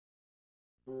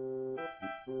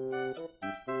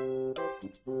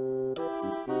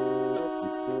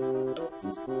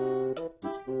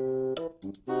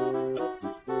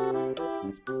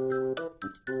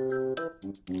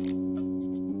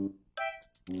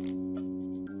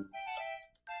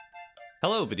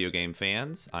Hello, video game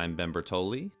fans. I'm Ben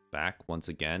Bertoli, back once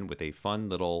again with a fun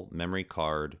little memory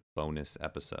card bonus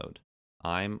episode.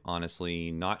 I'm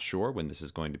honestly not sure when this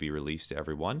is going to be released to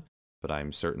everyone, but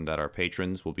I'm certain that our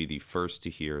patrons will be the first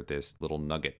to hear this little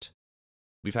nugget.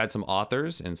 We've had some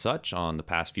authors and such on the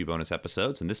past few bonus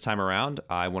episodes, and this time around,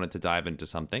 I wanted to dive into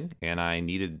something, and I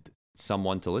needed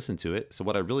someone to listen to it, so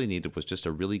what I really needed was just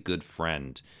a really good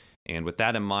friend. And with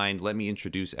that in mind, let me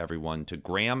introduce everyone to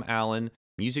Graham Allen,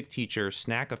 music teacher,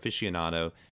 snack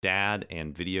aficionado, dad,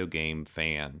 and video game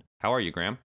fan. How are you,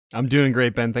 Graham? I'm doing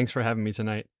great, Ben. Thanks for having me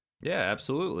tonight. Yeah,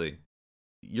 absolutely.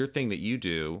 Your thing that you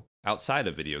do outside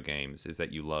of video games is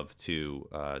that you love to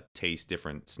taste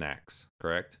different snacks,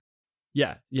 correct?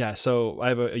 Yeah. So I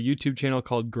have a YouTube channel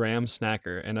called Graham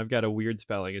Snacker, and I've got a weird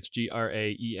spelling. It's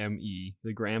Graeme,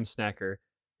 the Graham Snacker.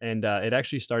 And it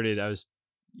actually started, I was,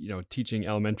 teaching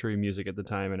elementary music at the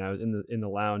time, and I was in the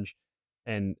lounge,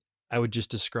 and I would just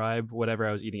describe whatever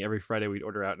I was eating. Every Friday we'd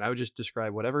order out, and I would just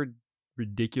describe whatever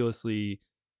ridiculously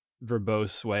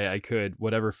verbose way I could,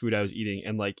 whatever food I was eating.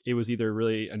 And like, it was either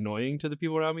really annoying to the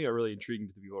people around me or really intriguing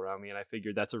to the people around me. And I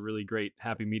figured that's a really great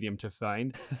happy medium to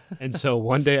find. And so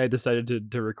one day I decided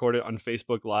to record it on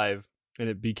Facebook Live, and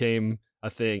it became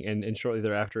a thing. And shortly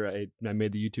thereafter, I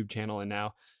made the YouTube channel, and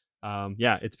now,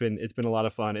 it's been a lot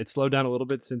of fun. It's slowed down a little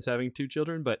bit since having two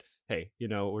children, but hey,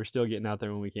 we're still getting out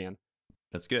there when we can.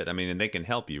 That's good. I mean, and they can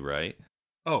help you, right?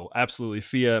 Oh, absolutely.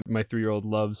 Fia, my 3-year-old,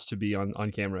 loves to be on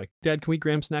camera. Dad, can we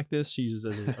Graham snack this? She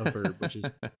uses it as a verb, which is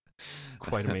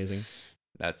quite amazing.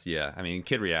 I mean,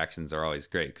 kid reactions are always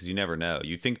great because you never know.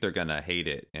 You think they're going to hate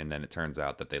it, and then it turns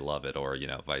out that they love it, or,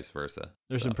 vice versa.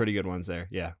 There's some pretty good ones there,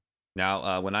 yeah.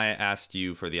 Now, when I asked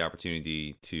you for the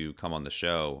opportunity to come on the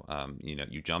show,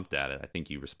 you jumped at it. I think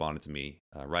you responded to me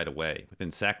right away,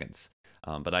 within seconds.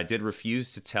 But I did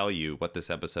refuse to tell you what this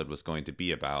episode was going to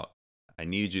be about. I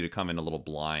needed you to come in a little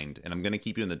blind, and I'm going to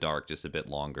keep you in the dark just a bit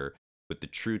longer with the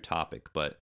true topic.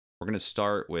 But we're going to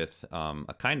start with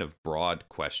a kind of broad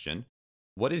question.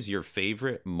 What is your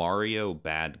favorite Mario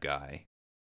bad guy?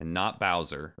 And not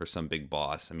Bowser or some big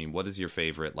boss. I mean, what is your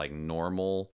favorite, like,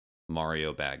 normal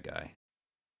Mario bad guy?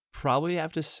 Probably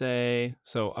have to say,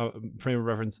 frame of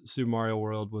reference, Super Mario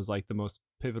World was like the most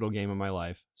pivotal game of my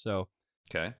life. So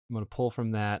okay, I'm going to pull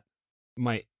from that.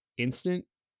 My instant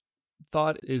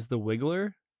thought is the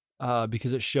Wiggler,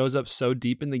 because it shows up so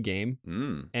deep in the game,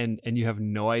 and you have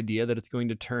no idea that it's going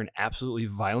to turn absolutely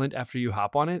violent after you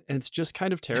hop on it, and it's just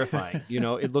kind of terrifying.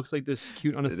 It looks like this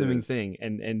cute unassuming thing,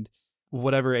 and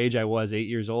whatever age I was, 8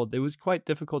 years old, it was quite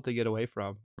difficult to get away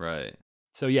from. Right.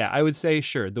 So yeah, I would say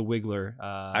sure, the Wiggler.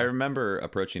 I remember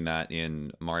approaching that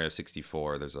in Mario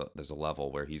 64. There's a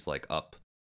level where he's like up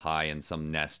high in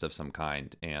some nest of some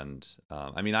kind, and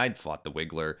I mean, I'd fought the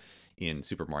Wiggler in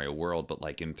Super Mario World, but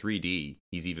like in 3D,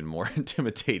 he's even more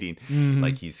intimidating. Mm-hmm.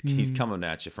 Like he's coming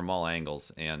at you from all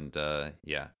angles, and that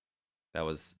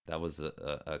was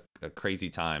a crazy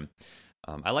time.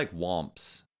 I like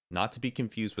Whomps, not to be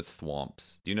confused with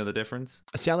Thwomps. Do you know the difference?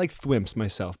 I sound like Thwimps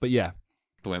myself, but yeah.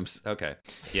 Thwimps, okay.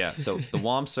 Yeah, so the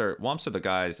Whomps are the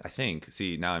guys, I think.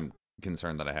 See, now I'm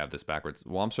concerned that I have this backwards.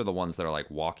 Whomps are the ones that are like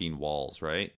walking walls,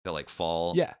 right? They like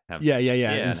fall. Yeah. In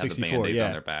and 64, have the Band-Aids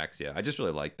on their backs. Yeah, I just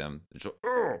really like them.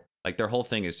 Like their whole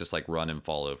thing is just like run and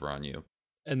fall over on you.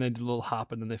 And then do a little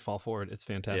hop, and then they fall forward. It's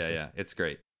fantastic. Yeah, it's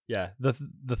great. Yeah, the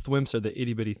Thwimps are the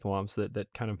itty bitty Thwomps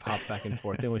that kind of hop back and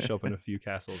forth. They only show up in a few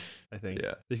castles, I think.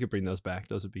 Yeah, they could bring those back.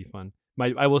 Those would be fun.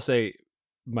 I will say,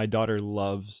 my daughter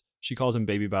loves. She calls him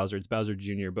Baby Bowser. It's Bowser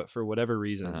Jr. But for whatever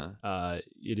reason,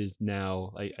 it is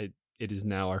now it is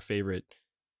now our favorite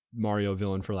Mario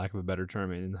villain, for lack of a better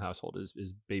term, in the household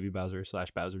is Baby Bowser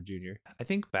 / Bowser Jr. I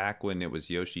think back when it was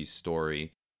Yoshi's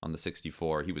Story on the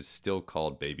 64, he was still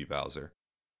called Baby Bowser.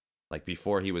 Like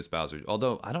before he was Bowser.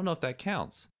 Although I don't know if that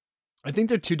counts. I think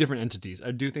they're two different entities.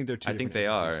 I do think they're two different entities.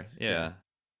 I think they are, yeah.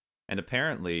 And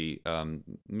apparently,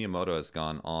 Miyamoto has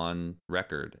gone on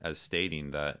record as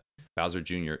stating that Bowser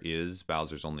Jr. is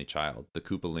Bowser's only child. The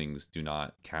Koopalings do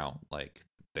not count. Like,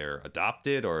 they're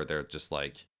adopted, or they're just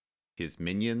like his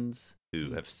minions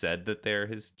who have said that they're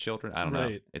his children. I don't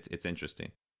know. It's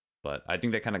interesting. But I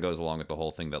think that kind of goes along with the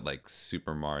whole thing that like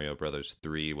Super Mario Brothers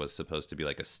 3 was supposed to be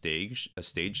like a stage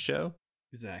show.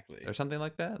 Exactly. Or something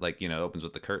like that. Like, opens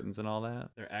with the curtains and all that.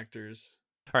 They're actors.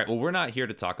 All right, well, we're not here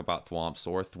to talk about Thwomps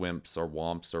or Thwimps or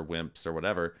Whomps or Wimps or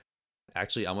whatever.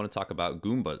 Actually, I want to talk about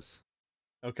Goombas.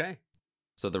 Okay.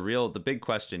 So the big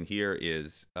question here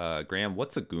is, Graham,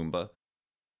 what's a Goomba?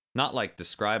 Not like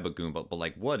describe a Goomba, but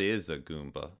like what is a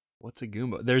Goomba? What's a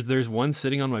Goomba? There's one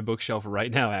sitting on my bookshelf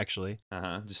right now, actually.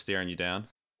 Just staring you down.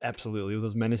 Absolutely, with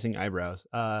those menacing eyebrows.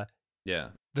 Yeah.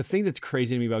 The thing that's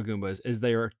crazy to me about Goombas is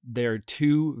they are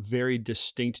two very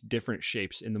distinct, different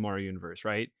shapes in the Mario universe,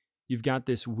 right? You've got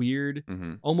this weird,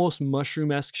 almost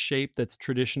mushroom-esque shape that's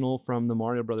traditional from the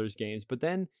Mario Brothers games, but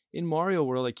then in Mario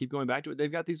World, I keep going back to it,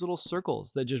 they've got these little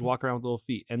circles that just walk around with little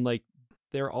feet, and like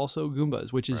they're also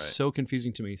Goombas, which is so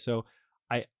confusing to me. So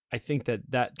I think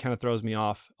that kind of throws me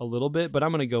off a little bit, but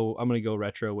I'm gonna go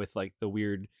retro with like the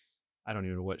weird, I don't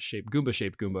even know what shape,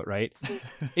 Goomba-shaped Goomba, right?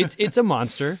 It's a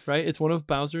monster, right? It's one of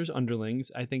Bowser's underlings.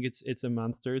 I think it's a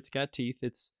monster. It's got teeth.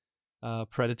 It's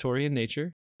predatory in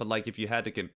nature. But like if you had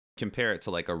to compare it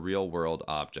to like a real world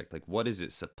object, like what is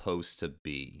it supposed to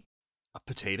be? A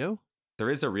potato? There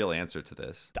is a real answer to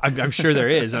this. I'm sure there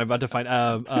is, and I'm about to find.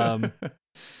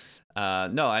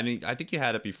 No, I mean I think you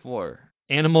had it before.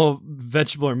 Animal,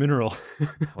 vegetable, or mineral?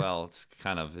 Well, it's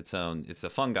kind of its own. It's a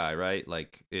fungi, right?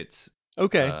 Like it's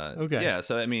okay. Okay. Yeah.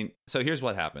 So I mean, so here's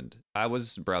what happened. I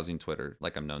was browsing Twitter,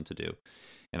 like I'm known to do,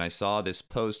 and I saw this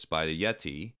post by the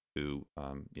Yeti, who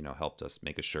helped us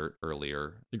make a shirt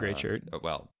earlier. The great shirt.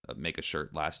 Make a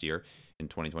shirt last year in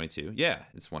 2022. Yeah,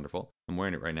 it's wonderful. I'm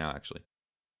wearing it right now, actually.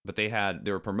 But they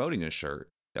were promoting a shirt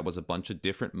that was a bunch of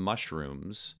different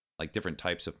mushrooms, like different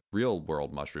types of real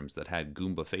world mushrooms that had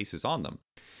Goomba faces on them.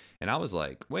 And I was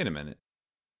like, wait a minute.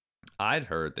 I'd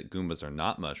heard that Goombas are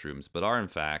not mushrooms, but are in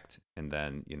fact. And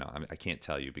then, I can't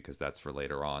tell you because that's for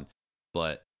later on.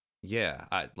 But yeah,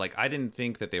 I didn't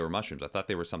think that they were mushrooms. I thought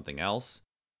they were something else.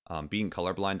 Being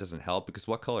colorblind doesn't help because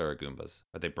what color are Goombas?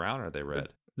 Are they brown or are they red?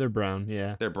 They're brown,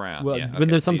 yeah. They're brown, well, yeah. But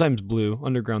they're sometimes blue.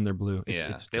 Underground, they're blue.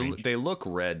 It's they look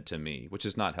red to me, which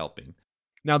is not helping.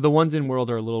 Now, the ones in World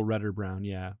are a little red or brown,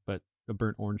 yeah, but a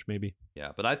burnt orange maybe.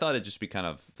 Yeah, but I thought it'd just be kind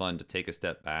of fun to take a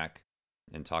step back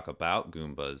and talk about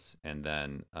Goombas and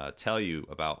then tell you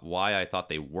about why I thought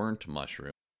they weren't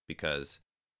mushrooms, because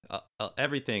a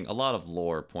lot of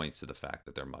lore points to the fact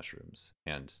that they're mushrooms.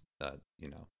 And,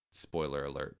 spoiler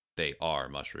alert, they are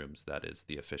mushrooms. That is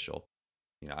the official.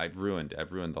 I've ruined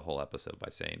the whole episode by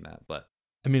saying that, but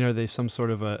I mean, are they some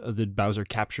sort of did Bowser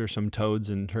capture some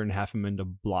toads and turn half them into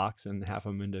blocks and half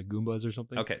them into Goombas or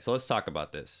something? Okay, so let's talk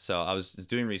about this. So I was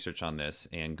doing research on this,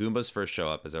 and Goombas first show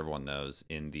up, as everyone knows,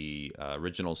 in the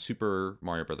original Super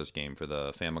Mario Brothers game for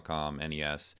the Famicom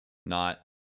NES, not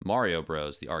Mario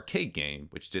Bros, the arcade game,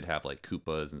 which did have like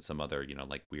Koopas and some other,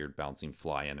 like weird bouncing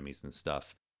fly enemies and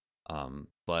stuff.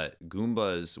 But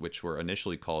Goombas, which were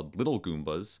initially called Little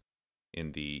Goombas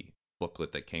in the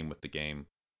booklet that came with the game,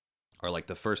 are like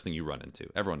the first thing you run into.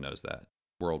 Everyone knows that.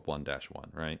 World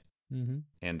 1-1, right? Mm-hmm.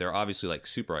 And they're obviously like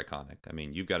super iconic. I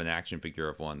mean, you've got an action figure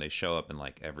of one. They show up in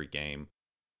like every game.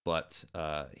 But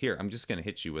here, I'm just going to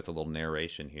hit you with a little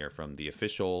narration here from the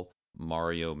official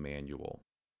Mario manual.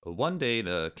 One day,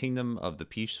 the kingdom of the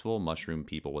peaceful mushroom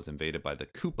people was invaded by the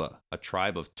Koopa, a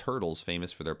tribe of turtles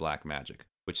famous for their black magic,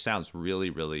 which sounds really,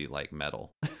 really like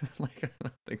metal. Like, I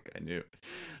don't think I knew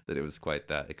that it was quite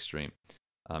that extreme.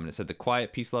 And it said the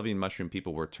quiet, peace-loving mushroom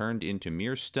people were turned into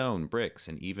mere stone, bricks,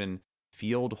 and even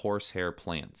field horsehair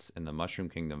plants, and the mushroom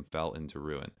kingdom fell into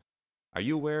ruin. Are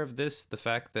you aware of this? The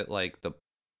fact that like the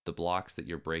blocks that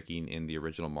you're breaking in the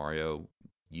original Mario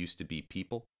used to be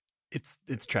people?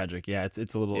 It's tragic. Yeah,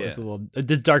 it's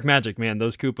dark magic, man.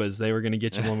 Those Koopas, they were gonna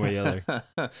get you one way or the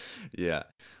other. Yeah.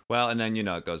 Well, and then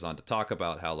it goes on to talk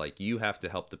about how like you have to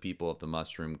help the people of the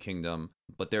Mushroom Kingdom,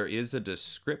 but there is a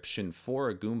description for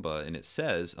a Goomba, and it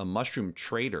says a mushroom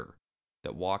trader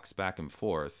that walks back and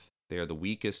forth. They are the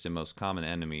weakest and most common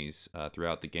enemies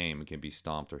throughout the game and can be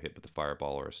stomped or hit with a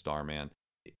fireball or a Starman.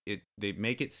 They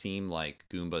make it seem like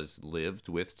Goombas lived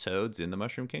with Toads in the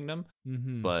Mushroom Kingdom,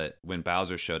 but when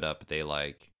Bowser showed up, they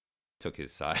like took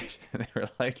his side and they were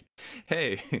like,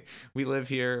 "Hey, we live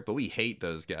here, but we hate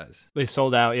those guys." They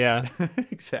sold out, yeah.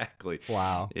 Exactly.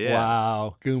 Wow. Yeah.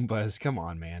 Wow. Goombas, come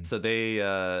on, man. So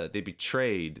they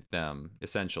betrayed them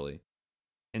essentially,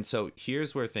 and so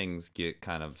here's where things get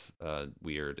kind of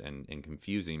weird and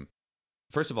confusing.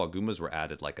 First of all, Goombas were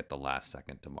added like at the last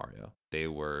second to Mario. They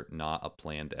were not a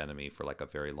planned enemy for like a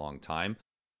very long time.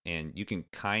 And you can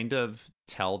kind of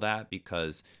tell that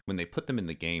because when they put them in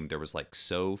the game, there was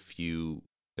so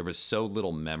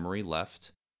little memory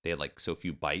left. They had like so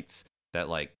few bytes that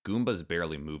like Goombas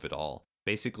barely move at all.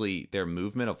 Basically, their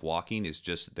movement of walking is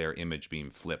just their image being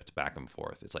flipped back and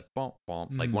forth. It's like, bump,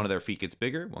 bump. Like one of their feet gets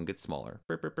bigger, one gets smaller,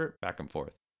 burp, burp, burp, back and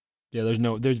forth. Yeah,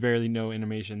 there's barely no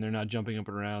animation. They're not jumping up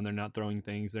and around. They're not throwing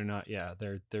things. They're not. Yeah,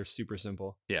 they're super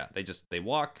simple. Yeah, they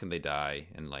walk and they die,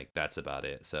 and like that's about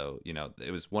it. So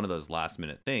it was one of those last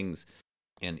minute things.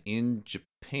 And in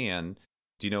Japan,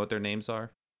 do you know what their names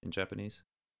are in Japanese?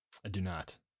 I do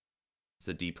not. It's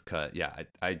a deep cut. Yeah,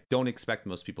 I don't expect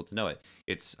most people to know it.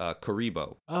 It's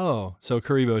Karibo. Oh, so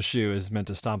Karibo's shoe is meant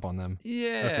to stomp on them. Okay.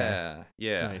 Yeah,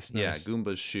 yeah, Nice, yeah. nice.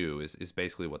 Goomba's shoe is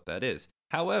basically what that is.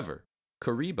 However,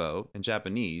 Karibo in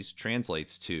Japanese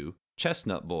translates to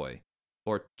chestnut boy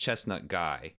or chestnut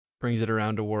guy. Brings it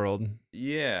around a world.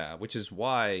 Yeah, which is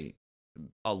why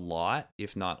a lot,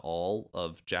 if not all,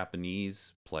 of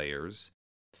Japanese players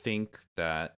think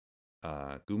that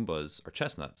Goombas are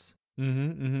chestnuts.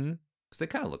 Mm-hmm. Because they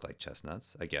kind of look like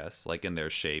chestnuts, I guess, like in their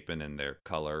shape and in their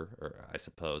color, or I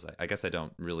suppose. I guess I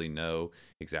don't really know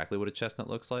exactly what a chestnut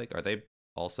looks like. Are they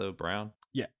also brown?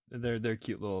 Yeah, they're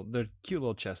cute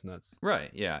little chestnuts. Right,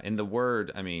 yeah. And the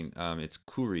word, I mean, it's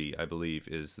kuri, I believe,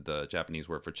 is the Japanese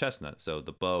word for chestnut. So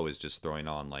the bow is just throwing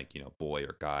on like, boy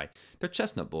or guy. They're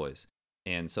chestnut boys.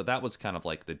 And so that was kind of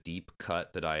like the deep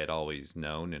cut that I had always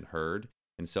known and heard.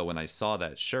 And so when I saw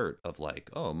that shirt of like,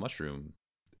 oh, mushroom,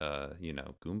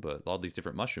 Goomba, all these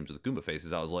different mushrooms with Goomba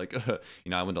faces, I was like,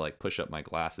 I went to like push up my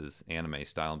glasses anime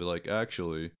style and be like,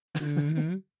 actually,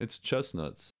 Mm-hmm. it's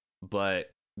chestnuts. But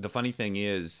the funny thing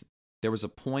is, there was a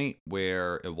point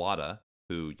where Iwata,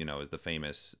 who, is the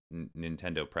famous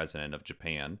Nintendo president of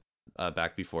Japan,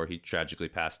 back before he tragically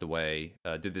passed away,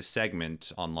 did this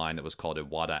segment online that was called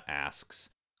Iwata Asks.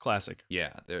 Classic.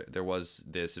 Yeah, there was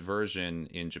this version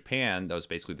in Japan that was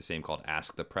basically the same called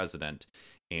Ask the President,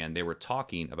 and they were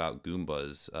talking about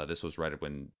Goombas. This was right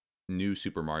when New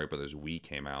Super Mario Bros. Wii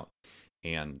came out,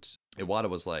 and Iwata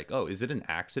was like, "Oh, is it an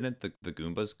accident that the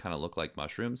Goombas kind of look like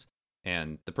mushrooms?"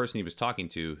 And the person he was talking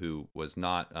to, who was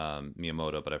not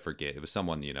Miyamoto, but I forget, it was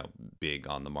someone big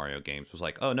on the Mario games, was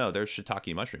like, "Oh no, they're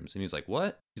shiitake mushrooms," and he's like,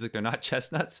 "What?" He's like, "They're not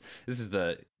chestnuts." This is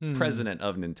the president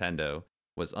of Nintendo.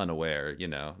 Was unaware,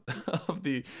 of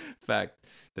the fact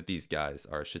that these guys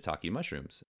are shiitake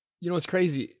mushrooms. It's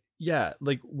crazy. Yeah,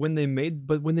 like when they make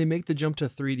the jump to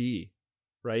 3D,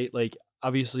 right? Like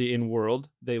obviously in World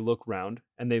they look round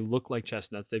and they look like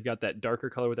chestnuts. They've got that darker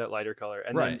color with that lighter color.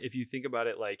 And then Right. if you think about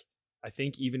it, like I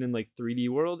think even in like 3D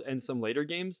World and some later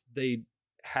games, they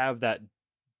have that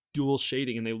dual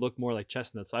shading and they look more like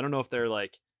chestnuts. So I don't know if they're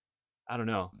like, I don't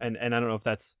know, and I don't know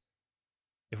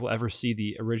if we'll ever see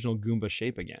the original Goomba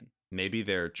shape again. Maybe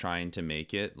they're trying to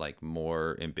make it like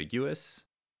more ambiguous.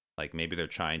 Like maybe they're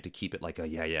trying to keep it like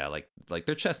like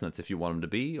they're chestnuts if you want them to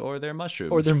be, or they're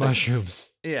mushrooms. Or they're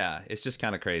mushrooms. Yeah, it's just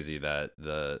kind of crazy that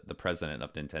the president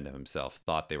of Nintendo himself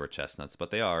thought they were chestnuts,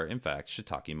 but they are in fact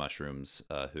shiitake mushrooms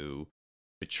who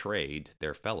betrayed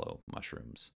their fellow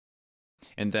mushrooms.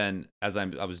 And then as I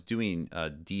was doing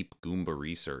deep Goomba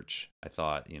research, I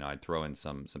thought, I'd throw in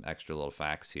some extra little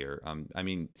facts here. I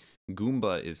mean,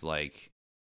 Goomba is like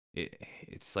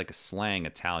it's like a slang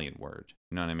Italian word.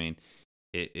 You know what I mean?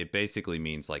 It basically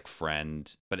means like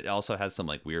friend, but it also has some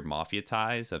like weird mafia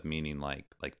ties of meaning like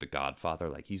the Godfather,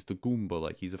 like he's the Goomba,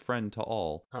 like he's a friend to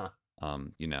all. Huh.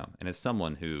 And as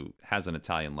someone who has an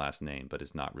Italian last name but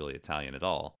is not really Italian at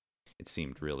all, it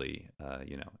seemed really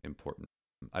important.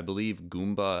 I believe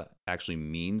Goomba actually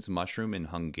means mushroom in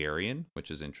Hungarian,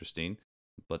 which is interesting.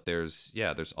 But there's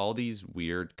all these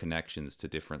weird connections to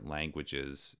different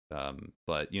languages.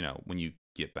 But when you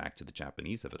get back to the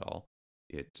Japanese of it all,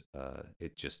 it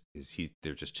just is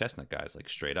they're just chestnut guys, like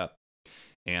straight up.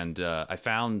 And I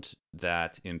found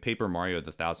that in Paper Mario: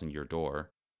 The Thousand Year Door,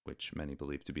 which many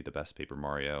believe to be the best Paper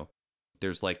Mario,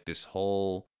 there's like this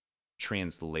whole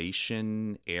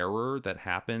translation error that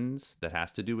happens that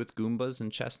has to do with Goombas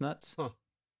and chestnuts. Huh.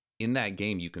 In that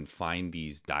game, you can find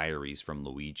these diaries from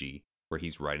Luigi where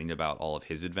he's writing about all of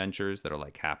his adventures that are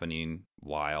like happening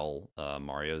while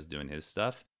Mario's doing his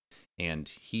stuff. And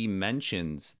he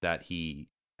mentions that he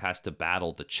has to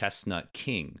battle the Chestnut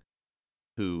King,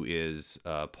 who is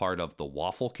part of the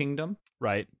Waffle Kingdom.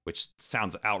 Right. Which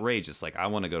sounds outrageous. Like, I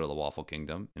want to go to the Waffle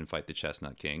Kingdom and fight the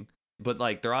Chestnut King. But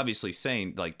like they're obviously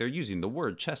saying, like they're using the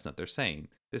word chestnut. They're saying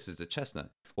this is a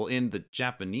chestnut. Well, in the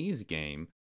Japanese game,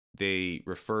 they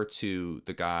refer to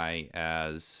the guy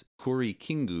as Kuri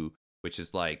Kingu, which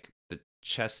is like the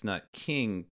Chestnut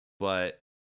King, but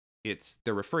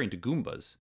they're referring to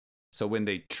Goombas. So when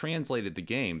they translated the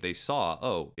game, they saw,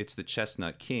 oh, it's the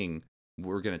Chestnut King.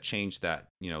 We're gonna change that,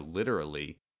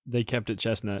 literally. They kept it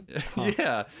chestnut. Huh.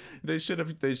 Yeah, they should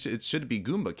have. It should be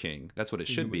Goomba King. That's what it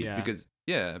should be.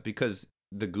 Yeah. Because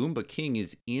the Goomba King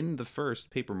is in the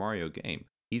first Paper Mario game.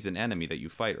 He's an enemy that you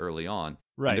fight early on.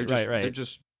 Right. They're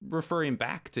just referring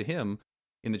back to him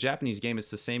in the Japanese game,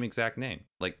 it's the same exact name.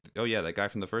 Like, oh yeah, that guy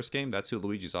from the first game, that's who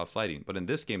Luigi's off fighting. But in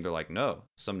this game, they're like, no,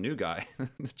 some new guy,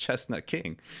 the Chestnut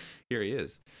King. Here he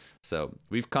is. So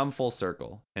we've come full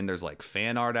circle. And there's like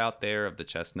fan art out there of the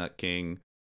Chestnut King.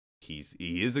 He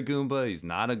is a Goomba. He's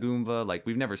not a Goomba. Like,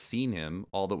 we've never seen him.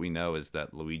 All that we know is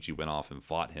that Luigi went off and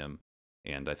fought him.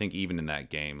 And I think even in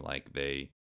that game, like, they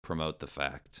promote the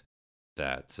fact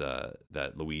that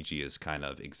that Luigi is kind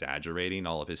of exaggerating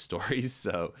all of his stories.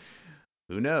 So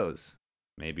who knows?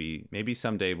 Maybe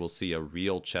someday we'll see a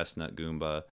real Chestnut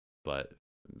Goomba. But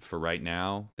for right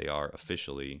now, they are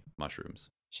officially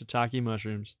mushrooms. Shiitake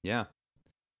mushrooms. Yeah.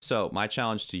 So my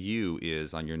challenge to you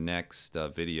is on your next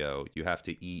video, you have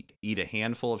to eat a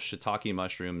handful of shiitake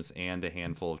mushrooms and a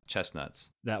handful of chestnuts.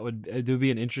 It would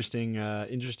be an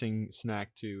interesting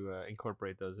snack to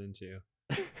incorporate those into.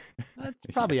 It's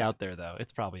probably out there though.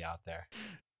 It's probably out there.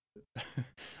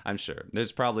 I'm sure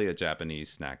there's probably a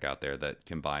Japanese snack out there that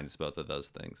combines both of those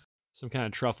things. Some kind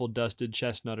of truffle dusted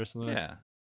chestnut or something. Yeah.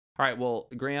 All right. Well,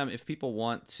 Graham, if people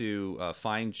want to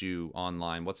find you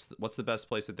online, what's the best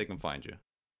place that they can find you?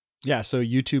 Yeah, so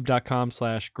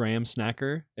youtube.com/Graham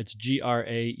Snacker. It's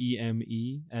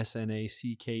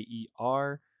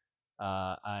GRAEMESNACKER.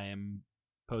 I am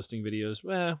posting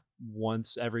videos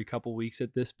once every couple weeks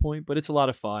at this point, but it's a lot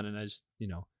of fun, and I just,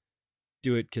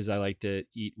 do it because I like to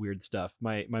eat weird stuff.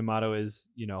 My motto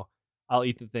is, I'll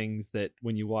eat the things that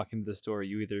when you walk into the store,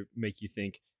 you either make you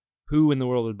think, who in the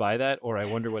world would buy that, or I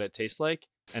wonder what it tastes like,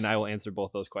 and I will answer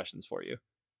both those questions for you.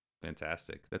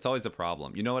 Fantastic. That's always a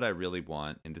problem. You know what I really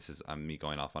want? And this is me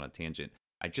going off on a tangent.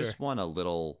 I just want a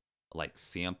little like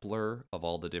sampler of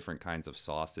all the different kinds of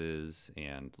sauces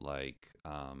and like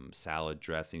salad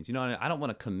dressings. I don't want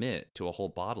to commit to a whole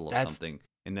bottle of something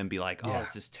and then be like, oh,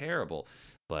 this is terrible.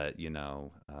 But,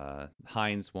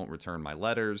 Heinz won't return my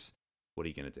letters. What are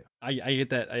you going to do? I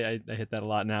get that. I hit that a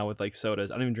lot now with like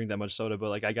sodas. I don't even drink that much soda, but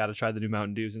like I got to try the new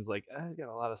Mountain Dews. And it's like, I got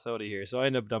a lot of soda here. So I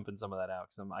end up dumping some of that out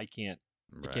because I can't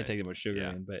take that much sugar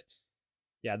in. But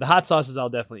yeah, the hot sauces I'll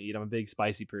definitely eat. I'm a big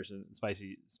spicy person,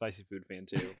 spicy food fan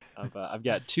too. I've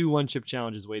got 2 1-chip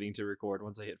challenges waiting to record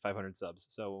once I hit 500 subs.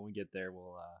 So when we get there,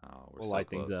 we'll light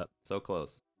things up. So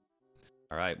close.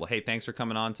 All right. Well, hey, thanks for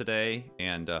coming on today,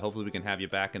 and hopefully we can have you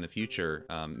back in the future.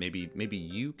 Maybe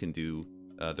you can do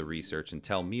the research and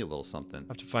tell me a little something. I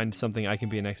have to find something I can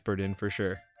be an expert in for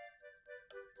sure.